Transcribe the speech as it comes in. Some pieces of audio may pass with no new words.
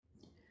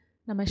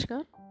नमस्कार,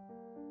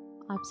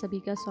 आप सभी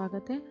का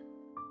स्वागत है।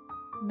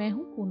 मैं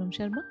हूँ पूनम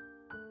शर्मा।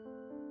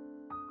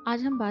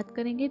 आज हम बात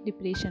करेंगे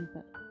डिप्रेशन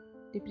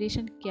पर।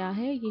 डिप्रेशन क्या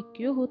है, ये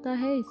क्यों होता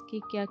है, इसके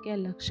क्या क्या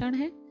लक्षण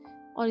हैं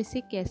और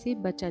इसे कैसे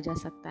बचा जा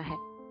सकता है।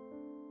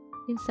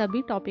 इन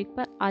सभी टॉपिक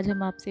पर आज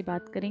हम आपसे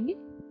बात करेंगे।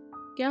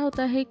 क्या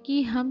होता है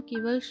कि हम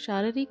केवल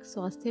शारीरिक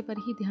स्वास्थ्य पर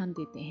ही ध्यान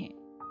देते हैं,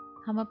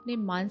 हम अपने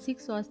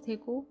मानसिक स्वास्थ्य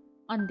को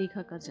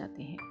अनदेखा कर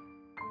जाते हैं,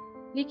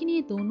 लेकिन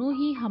ये दोनों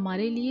ही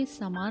हमारे लिए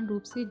समान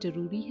रूप से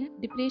जरूरी है।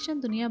 डिप्रेशन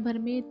दुनिया भर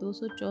में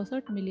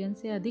 264 मिलियन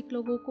से अधिक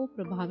लोगों को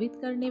प्रभावित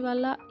करने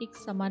वाला एक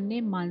सामान्य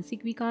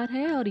मानसिक विकार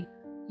है और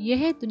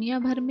यह दुनिया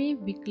भर में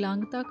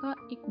विकलांगता का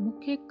एक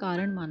मुख्य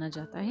कारण माना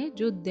जाता है,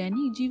 जो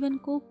दैनिक जीवन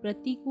को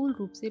प्रतिकूल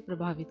रूप से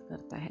प्रभावित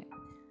करता है।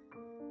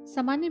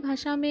 सामान्य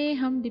भाषा में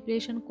हम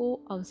डिप्रेशन को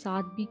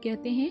अवसाद भी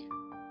कहते हैं।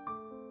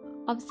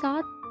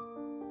 अवसाद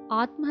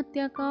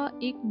आत्महत्या का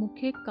एक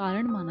मुख्य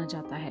कारण माना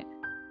जाता है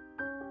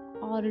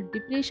और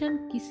डिप्रेशन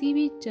किसी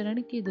भी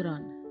चरण के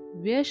दौरान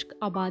वयस्क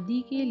आबादी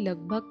के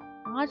लगभग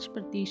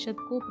 5%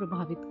 को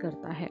प्रभावित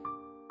करता है।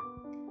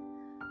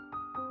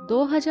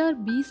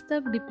 2020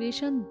 तक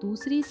डिप्रेशन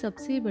दूसरी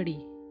सबसे बड़ी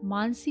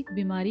मानसिक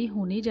बीमारी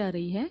होने जा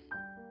रही है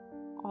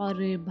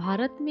और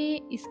भारत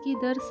में इसकी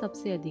दर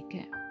सबसे अधिक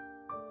है।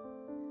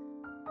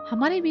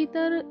 हमारे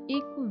भीतर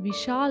एक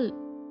विशाल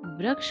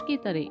वृक्ष की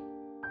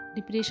तरह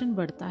डिप्रेशन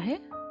बढ़ता है,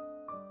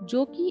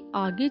 जो कि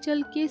आगे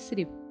चल के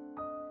सिर्फ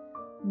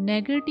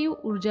नेगेटिव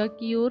ऊर्जा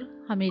की ओर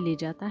हमें ले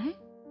जाता है।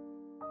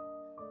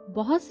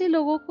 बहुत से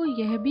लोगों को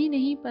यह भी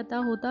नहीं पता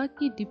होता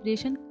कि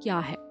डिप्रेशन क्या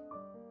है।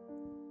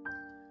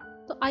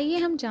 तो आइए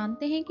हम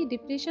जानते हैं कि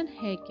डिप्रेशन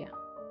है क्या।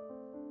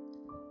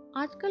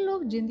 आजकल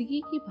लोग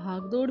जिंदगी की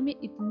भागदौड़ में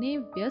इतने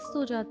व्यस्त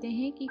हो जाते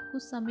हैं कि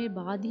कुछ समय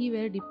बाद ही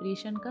वह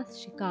डिप्रेशन का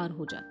शिकार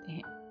हो जाते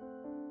हैं।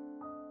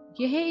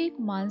 यह एक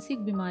मानसिक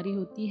बीमारी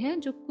होती है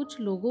जो कुछ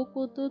लोगों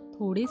को तो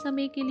थोड़े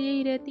समय के लिए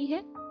ही रहती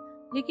है,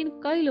 लेकिन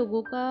कई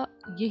लोगों का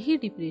यही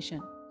डिप्रेशन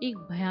एक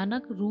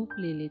भयानक रूप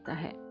ले लेता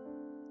है।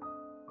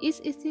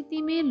 इस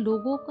स्थिति में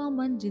लोगों का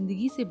मन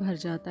जिंदगी से भर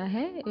जाता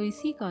है और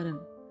इसी कारण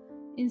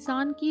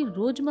इंसान की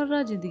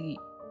रोजमर्रा जिंदगी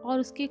और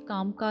उसके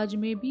कामकाज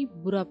में भी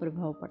बुरा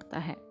प्रभाव पड़ता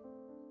है।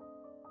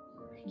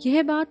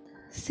 यह बात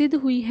सिद्ध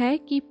हुई है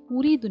कि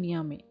पूरी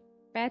दुनिया में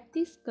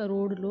 35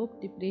 करोड़ लोग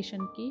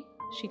डिप्रेशन के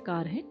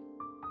शिकार हैं।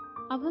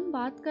 अब हम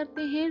बात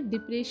करते हैं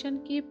डिप्रेशन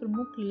के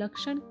प्रमुख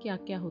लक्षण क्या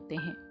क्या होते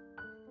हैं।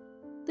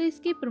 तो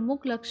इसके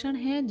प्रमुख लक्षण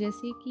हैं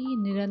जैसे कि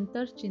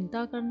निरंतर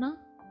चिंता करना,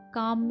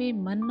 काम में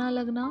मन ना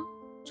लगना,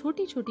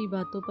 छोटी छोटी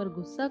बातों पर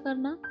गुस्सा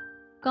करना,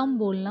 कम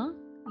बोलना,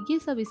 ये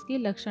सब इसके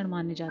लक्षण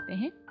माने जाते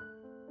हैं।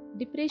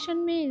 डिप्रेशन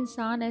में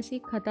इंसान ऐसे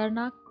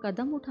खतरनाक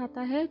कदम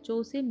उठाता है जो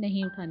उसे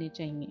नहीं उठाने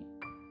चाहिए,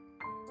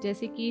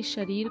 जैसे कि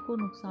शरीर को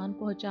नुकसान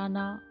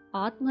पहुंचाना,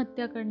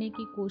 आत्महत्या करने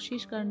की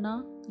कोशिश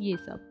करना, ये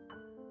सब।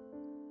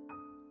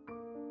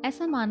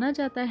 ऐसा माना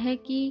जाता है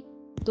कि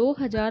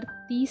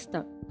 2030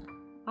 तक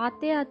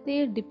आते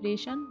आते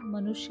डिप्रेशन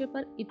मनुष्य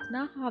पर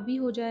इतना हावी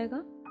हो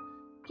जाएगा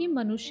कि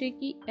मनुष्य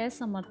की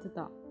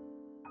असमर्थता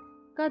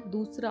का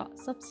दूसरा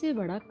सबसे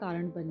बड़ा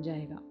कारण बन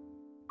जाएगा।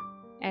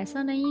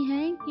 ऐसा नहीं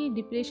है कि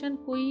डिप्रेशन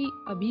कोई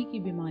अभी की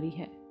बीमारी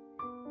है,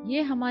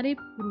 ये हमारे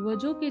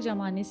पूर्वजों के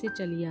ज़माने से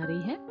चली आ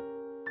रही है।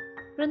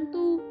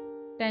 परंतु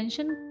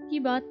टेंशन की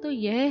बात तो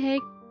यह है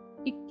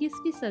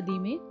 21वीं सदी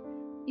में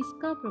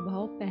इसका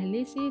प्रभाव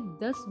पहले से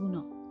 10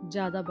 गुना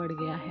ज़्यादा बढ़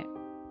गया है।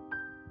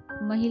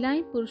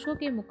 महिलाएं पुरुषों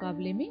के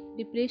मुकाबले में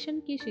डिप्रेशन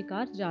की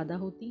शिकार ज़्यादा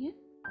होती हैं।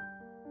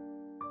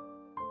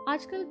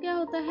 आजकल क्या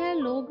होता है,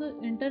 लोग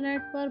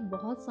इंटरनेट पर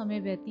बहुत समय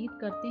व्यतीत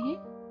करते हैं,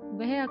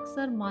 वह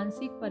अक्सर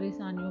मानसिक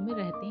परेशानियों में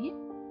रहते हैं।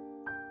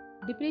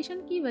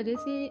 डिप्रेशन की वजह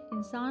से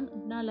इंसान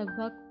अपना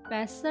लगभग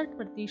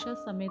 65%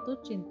 समय तो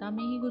चिंता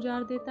में ही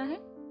गुजार देता है।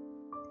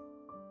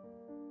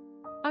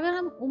 अगर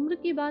हम उम्र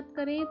की बात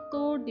करें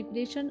तो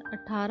डिप्रेशन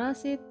 18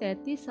 से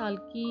 33 साल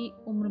की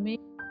उम्र में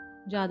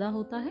ज़्यादा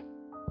होता है।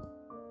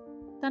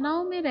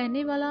 तनाव में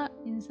रहने वाला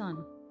इंसान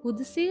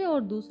खुद से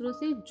और दूसरों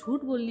से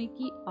झूठ बोलने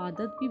की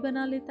आदत भी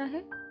बना लेता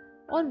है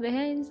और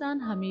वह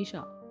इंसान हमेशा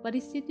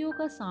परिस्थितियों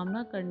का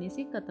सामना करने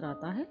से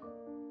कतराता है।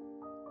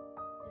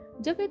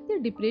 जब व्यक्ति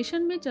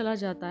डिप्रेशन में चला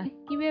जाता है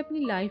कि वह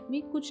अपनी लाइफ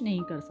में कुछ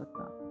नहीं कर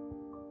सकता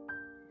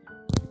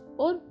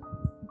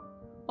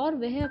और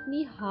वह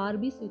अपनी हार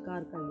भी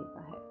स्वीकार कर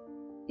लेता है।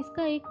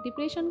 इसका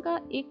डिप्रेशन का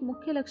एक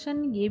मुख्य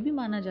लक्षण ये भी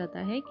माना जाता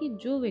है कि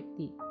जो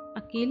व्यक्ति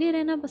अकेले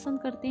रहना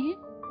पसंद करते हैं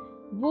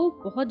वो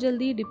बहुत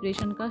जल्दी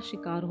डिप्रेशन का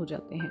शिकार हो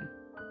जाते हैं।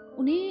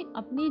 उन्हें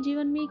अपने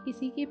जीवन में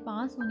किसी के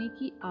पास होने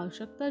की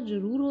आवश्यकता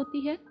जरूर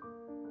होती है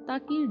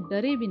ताकि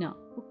डरे बिना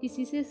वो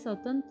किसी से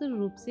स्वतंत्र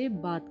रूप से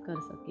बात कर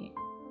सकें,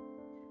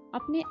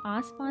 अपने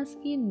आसपास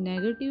की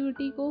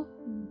नेगेटिविटी को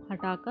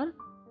हटाकर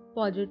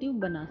पॉजिटिव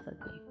बना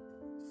सकें।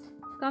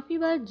 काफ़ी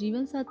बार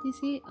जीवन साथी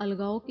से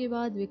अलगाव के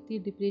बाद व्यक्ति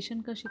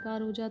डिप्रेशन का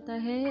शिकार हो जाता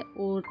है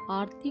और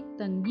आर्थिक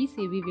तंगी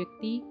से भी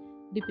व्यक्ति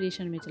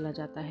डिप्रेशन में चला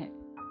जाता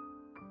है।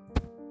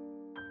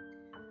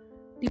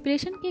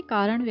 डिप्रेशन के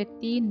कारण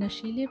व्यक्ति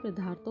नशीले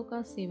पदार्थों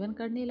का सेवन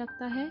करने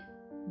लगता है,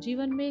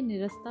 जीवन में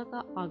निराशा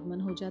का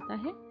आगमन हो जाता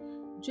है,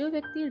 जो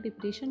व्यक्ति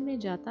डिप्रेशन में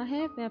जाता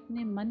है वह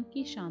अपने मन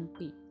की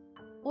शांति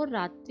और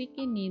रात्रि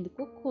की नींद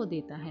को खो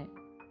देता है।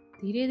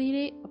 धीरे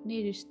धीरे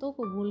अपने रिश्तों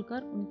को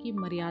भूलकर उनकी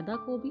मर्यादा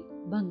को भी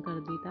भंग कर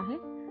देता है।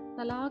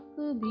 तलाक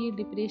भी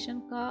डिप्रेशन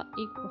का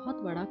एक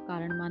बहुत बड़ा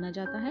कारण माना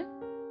जाता है।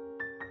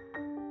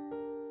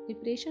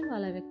 डिप्रेशन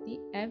वाला व्यक्ति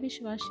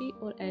अविश्वासी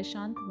और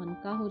अशांत मन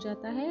का हो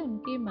जाता है।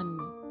 उनके मन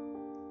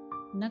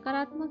में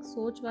नकारात्मक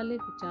सोच वाले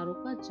विचारों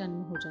का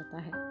जन्म हो जाता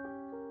है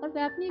और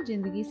वह अपनी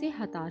जिंदगी से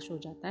हताश हो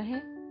जाता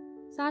है।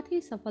 साथ ही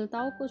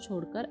सफलताओं को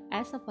छोड़कर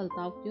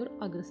असफलताओं की ओर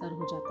अग्रसर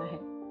हो जाता है।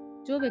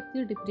 जो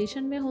व्यक्ति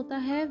डिप्रेशन में होता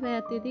है वह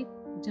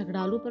अत्यधिक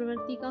झगड़ालू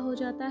प्रवृत्ति का हो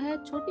जाता है।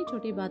 छोटी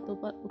छोटी बातों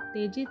पर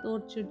उत्तेजित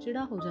और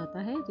चिड़चिड़ा हो जाता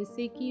है,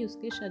 जिससे कि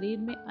उसके शरीर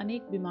में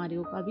अनेक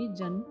बीमारियों का भी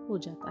जन्म हो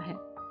जाता है।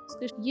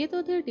 ये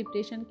तो थे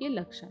डिप्रेशन के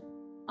लक्षण।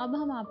 अब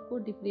हम आपको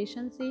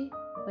डिप्रेशन से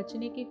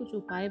बचने के कुछ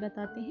उपाय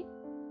बताते हैं।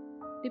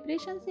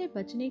 डिप्रेशन से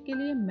बचने के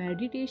लिए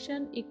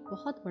मेडिटेशन एक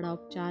बहुत बड़ा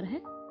उपचार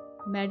है।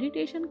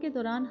 मेडिटेशन के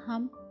दौरान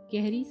हम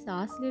गहरी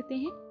सांस लेते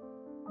हैं,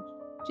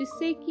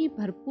 जिससे कि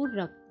भरपूर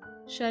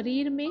रक्त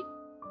शरीर में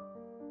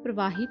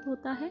प्रवाहित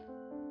होता है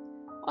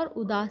और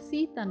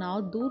उदासी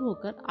तनाव दूर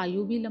होकर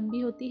आयु भी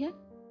लंबी होती है।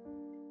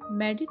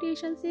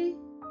 मेडिटेशन से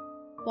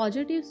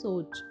पॉजिटिव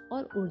सोच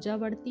और ऊर्जा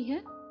बढ़ती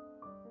है।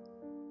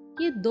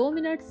 ये 2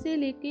 मिनट से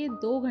लेके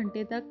 2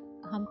 घंटे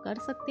तक हम कर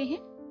सकते हैं।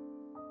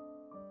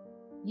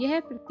 यह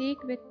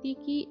प्रत्येक व्यक्ति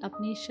की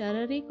अपनी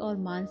शारीरिक और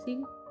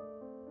मानसिक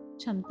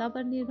क्षमता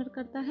पर निर्भर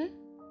करता है।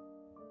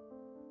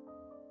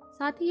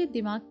 साथ ही ये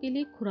दिमाग के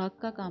लिए खुराक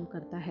का काम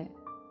करता है।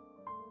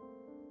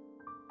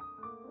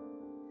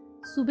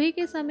 सुबह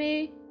के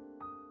समय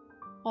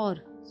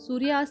और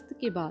सूर्यास्त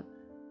के बाद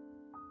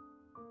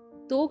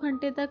 2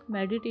 घंटे तक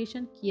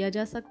मेडिटेशन किया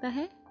जा सकता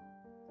है।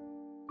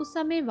 उस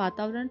समय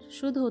वातावरण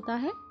शुद्ध होता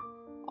है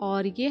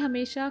और ये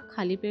हमेशा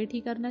खाली पेट ही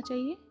करना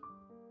चाहिए।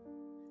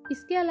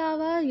 इसके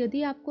अलावा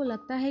यदि आपको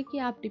लगता है कि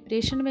आप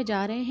डिप्रेशन में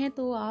जा रहे हैं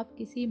तो आप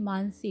किसी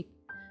मानसिक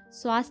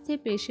स्वास्थ्य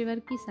पेशेवर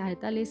की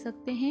सहायता ले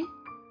सकते हैं,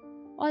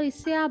 और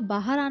इससे आप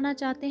बाहर आना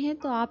चाहते हैं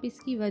तो आप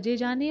इसकी वजह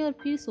जानें और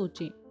फिर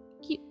सोचें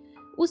कि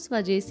उस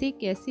वजह से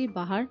कैसे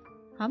बाहर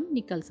हम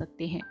निकल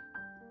सकते हैं।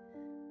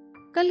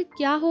 कल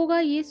क्या होगा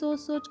ये सोच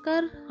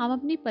सोचकर हम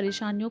अपनी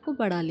परेशानियों को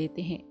बढ़ा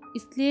लेते हैं।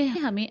 इसलिए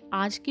हमें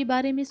आज के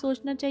बारे में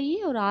सोचना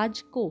चाहिए और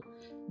आज को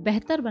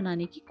बेहतर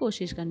बनाने की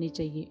कोशिश करनी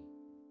चाहिए।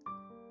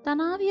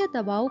 तनाव या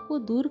दबाव को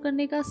दूर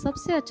करने का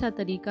सबसे अच्छा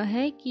तरीका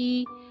है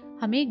कि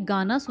हमें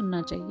गाना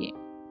सुनना चाहिए।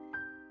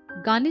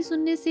 गाने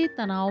सुनने से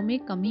तनाव में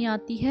कमी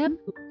आती है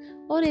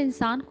और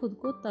इंसान खुद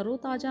को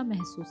तरोताजा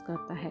महसूस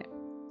करता है।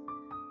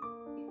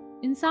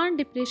 इंसान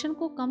डिप्रेशन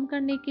को कम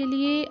करने के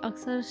लिए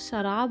अक्सर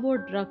शराब और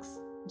ड्रग्स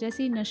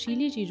जैसी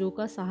नशीली चीज़ों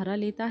का सहारा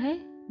लेता है।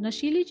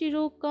 नशीली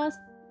चीज़ों का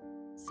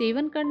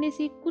सेवन करने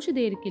से कुछ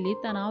देर के लिए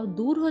तनाव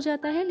दूर हो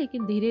जाता है,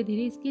 लेकिन धीरे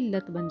धीरे इसकी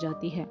लत बन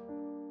जाती है।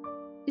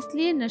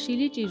 इसलिए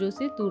नशीली चीज़ों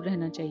से दूर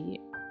रहना चाहिए।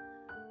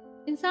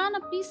 इंसान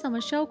अपनी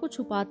समस्याओं को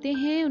छुपाते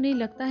हैं। उन्हें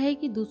लगता है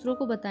कि दूसरों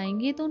को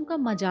बताएंगे तो उनका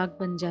मजाक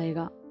बन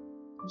जाएगा।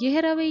 यह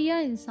रवैया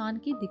इंसान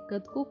की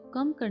दिक्कत को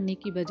कम करने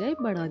की बजाय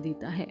बढ़ा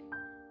देता है।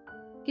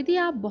 यदि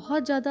आप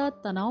बहुत ज़्यादा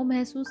तनाव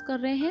महसूस कर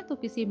रहे हैं तो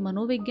किसी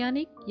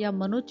मनोवैज्ञानिक या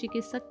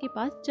मनोचिकित्सक के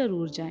पास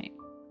जरूर जाएं।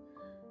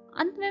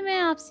 अंत में मैं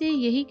आपसे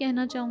यही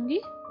कहना चाहूँगी,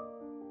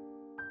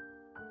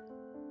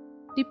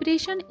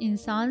 डिप्रेशन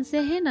इंसान से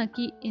है, न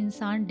कि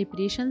इंसान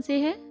डिप्रेशन से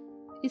है।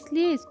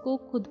 इसलिए इसको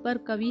खुद पर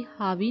कभी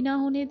हावी ना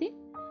होने दें।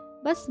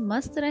 बस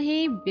मस्त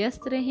रहें,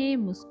 व्यस्त रहें,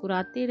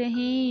 मुस्कुराते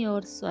रहें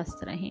और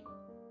स्वस्थ रहें।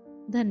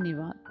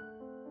 धन्यवाद।